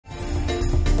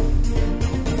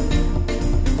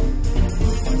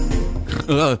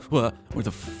Where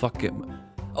the fuck am I?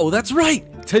 Oh, that's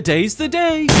right! Today's the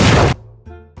day!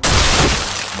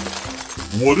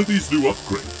 What are these new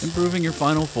upgrades? Improving your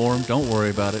final form, don't worry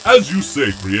about it. As you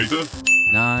say, creator.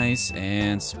 Nice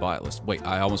and spyless. Wait,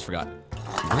 I almost forgot.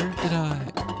 Where did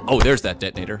I... Oh, there's that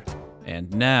detonator.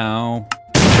 And now...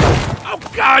 Oh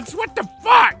gods, what the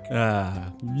fuck?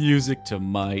 Ah, music to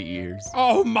my ears.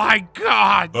 Oh my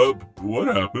god!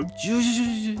 What happened?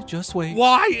 Just wait.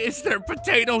 Why is there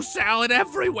potato salad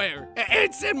everywhere?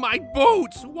 It's in my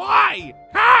boots! Why?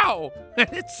 How?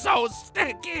 It's so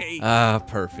sticky! Ah,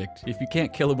 perfect. If you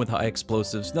can't kill him with high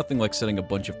explosives, nothing like setting a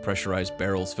bunch of pressurized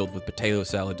barrels filled with potato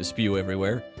salad to spew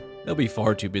everywhere. They'll be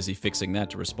far too busy fixing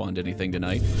that to respond to anything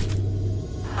tonight.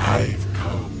 I've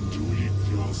come to eat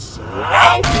your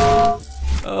soul.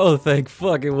 Oh, thank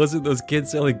fuck, it wasn't those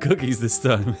kids selling cookies this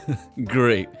time.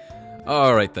 Great.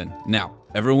 Alright then, now,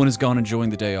 everyone is gone enjoying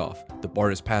the day off. The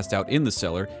bard is passed out in the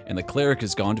cellar, and the cleric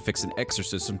is gone to fix an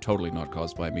exorcism totally not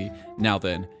caused by me. Now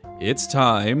then, it's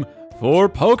time for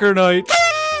poker night!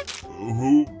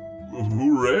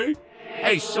 Hooray?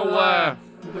 Hey, so, I'm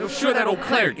sure that old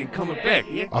cleric ain't coming back,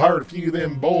 yeah? I heard a few of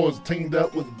them boys teamed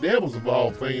up with the devils of all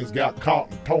things got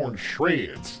caught and torn to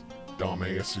shreds.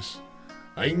 Dumbasses.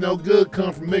 Ain't no good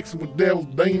come from mixing with devils,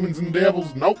 demons, and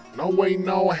devils. Nope, no way,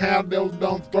 no how devils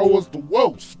don't throw us to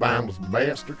woe, spineless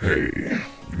bastard. Hey,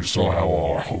 you saw how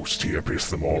our host here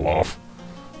pissed them all off.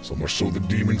 So much so the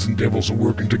demons and devils are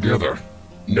working together.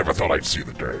 Never thought I'd see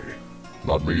the day.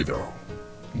 Not me, though.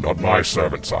 Not my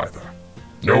servants, either.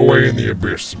 No way in the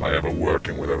abyss am I ever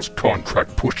working with those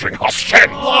contract-pushing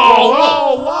Hussein!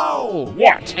 Whoa!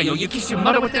 What? Hey, yo, you kiss your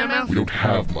mother with that mouth? We don't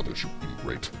have mothers, you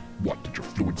ingrate. What, did your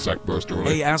fluid sac burst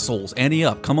early? Hey assholes, ante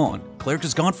up, come on. Cleric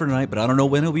is gone for tonight, but I don't know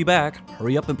when he'll be back.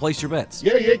 Hurry up and place your bets.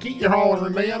 Yeah, keep your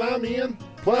hollering, man. I'm in.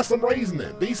 Plus, I'm raising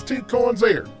it. These 2 coins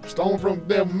there, stolen from the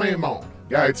devil Mammon.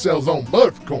 Guy that sells his own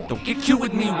blood for coin. Don't get cute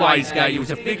with me, wise guy. It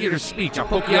was a figure of speech. I'll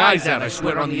poke your eyes out, I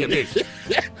swear on the abyss.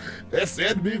 That's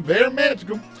said to be very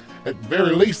magical. At the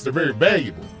very least, they're very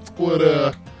valuable.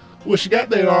 What you got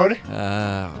there, Artie?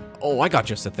 Oh, I got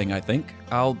just the thing, I think.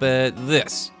 I'll bet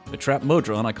this. The trap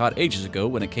Modron I caught ages ago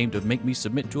when it came to make me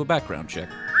submit to a background check.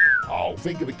 Oh,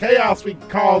 think of the chaos we can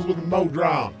cause with a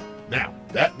Modron. Now,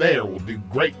 that there will do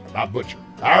great with my butcher.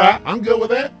 Alright, I'm good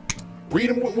with that. Read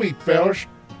 'em with wheat, fellas.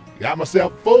 Got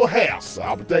myself a full house.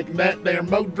 I'll be taking that there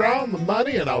Modron, the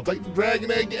money, and I'll take the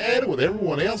dragon egg you added with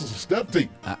everyone else's stuff too.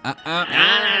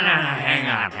 Hang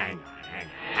on.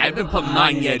 I haven't put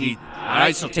mine yet either.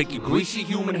 Alright, so take your greasy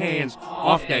human hands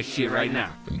off that shit right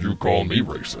now. And you call me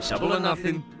racist? Double or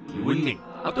nothing, you and me.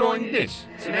 I'll throw in this.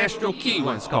 It's an astral key,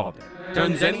 once called it.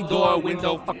 Turns any door,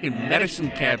 window, fucking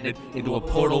medicine cabinet into a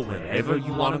portal wherever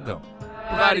you want to go.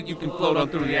 Provided you can float on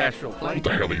through the astral plane. What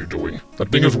the hell are you doing?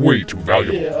 That thing is way too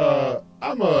valuable. Yeah,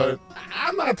 I'm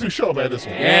not too sure about this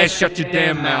one. Yeah, shut your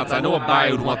damn mouths. I know a buyer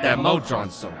who'd want that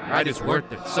Modron, so, right, it's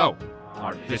worth it. So,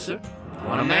 Artificer, you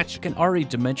want a match? I can already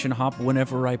dimension hop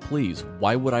whenever I please.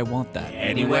 Why would I want that?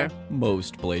 Anywhere?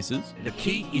 Most places. The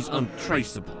key is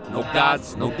untraceable. No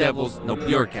gods, no devils, no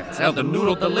bureaucrats. Hell, the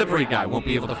noodle delivery guy won't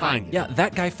be able to find you. Yeah,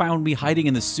 that guy found me hiding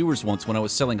in the sewers once when I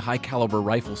was selling high-caliber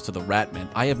rifles to the Ratmen.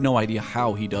 I have no idea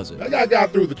how he does it. That guy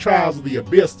got through the trials of the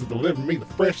abyss to deliver me the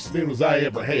freshest noodles I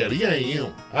ever had. He ain't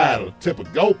him. I had a tip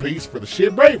of gold piece for the sheer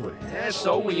bravery. Yeah,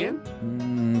 so we in?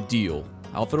 Deal.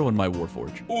 I'll throw in my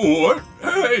Warforge. What?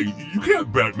 Hey, you can't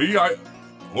bet me.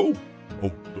 Oh,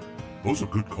 those are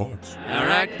good cards. All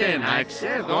right then, I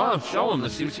accept. Go on, show him.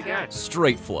 Let's see what you got.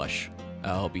 Straight flush.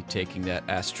 I'll be taking that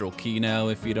astral key now,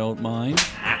 if you don't mind.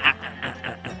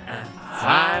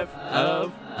 5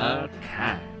 of a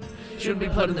kind. Shouldn't be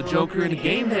putting the Joker in a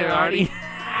game there, Artie.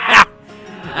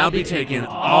 I'll be taking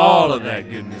all of that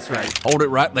goodness, right? Hold it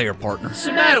right there, partner. What's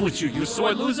the matter with you? You a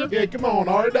sore loser? Yeah, come on,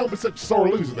 Artie. Don't be such a sore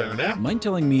loser there now. Mind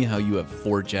telling me how you have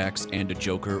 4 jacks and a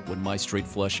joker when my straight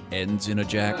flush ends in a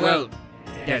jack? Well,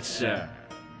 that's, well,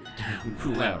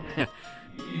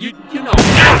 you know.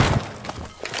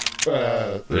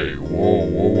 Hey,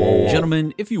 whoa.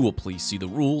 Gentlemen, if you will please see the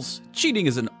rules. Cheating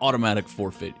is an automatic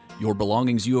forfeit. Your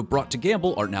belongings you have brought to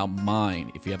gamble are now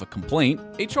mine. If you have a complaint,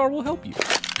 HR will help you.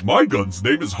 My gun's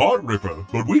name is Heart Ripper,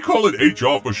 but we call it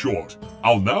HR for short.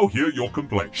 I'll now hear your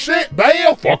complaint. Shit,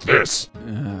 Bale! Fuck this!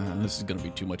 This is gonna be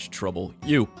too much trouble.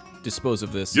 You, dispose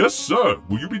of this. Yes, sir.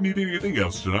 Will you be needing anything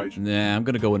else tonight? Nah, I'm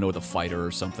gonna go in with a fighter or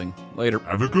something. Later.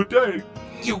 Have a good day.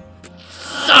 You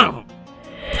son of a...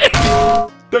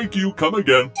 Thank you. Come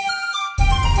again.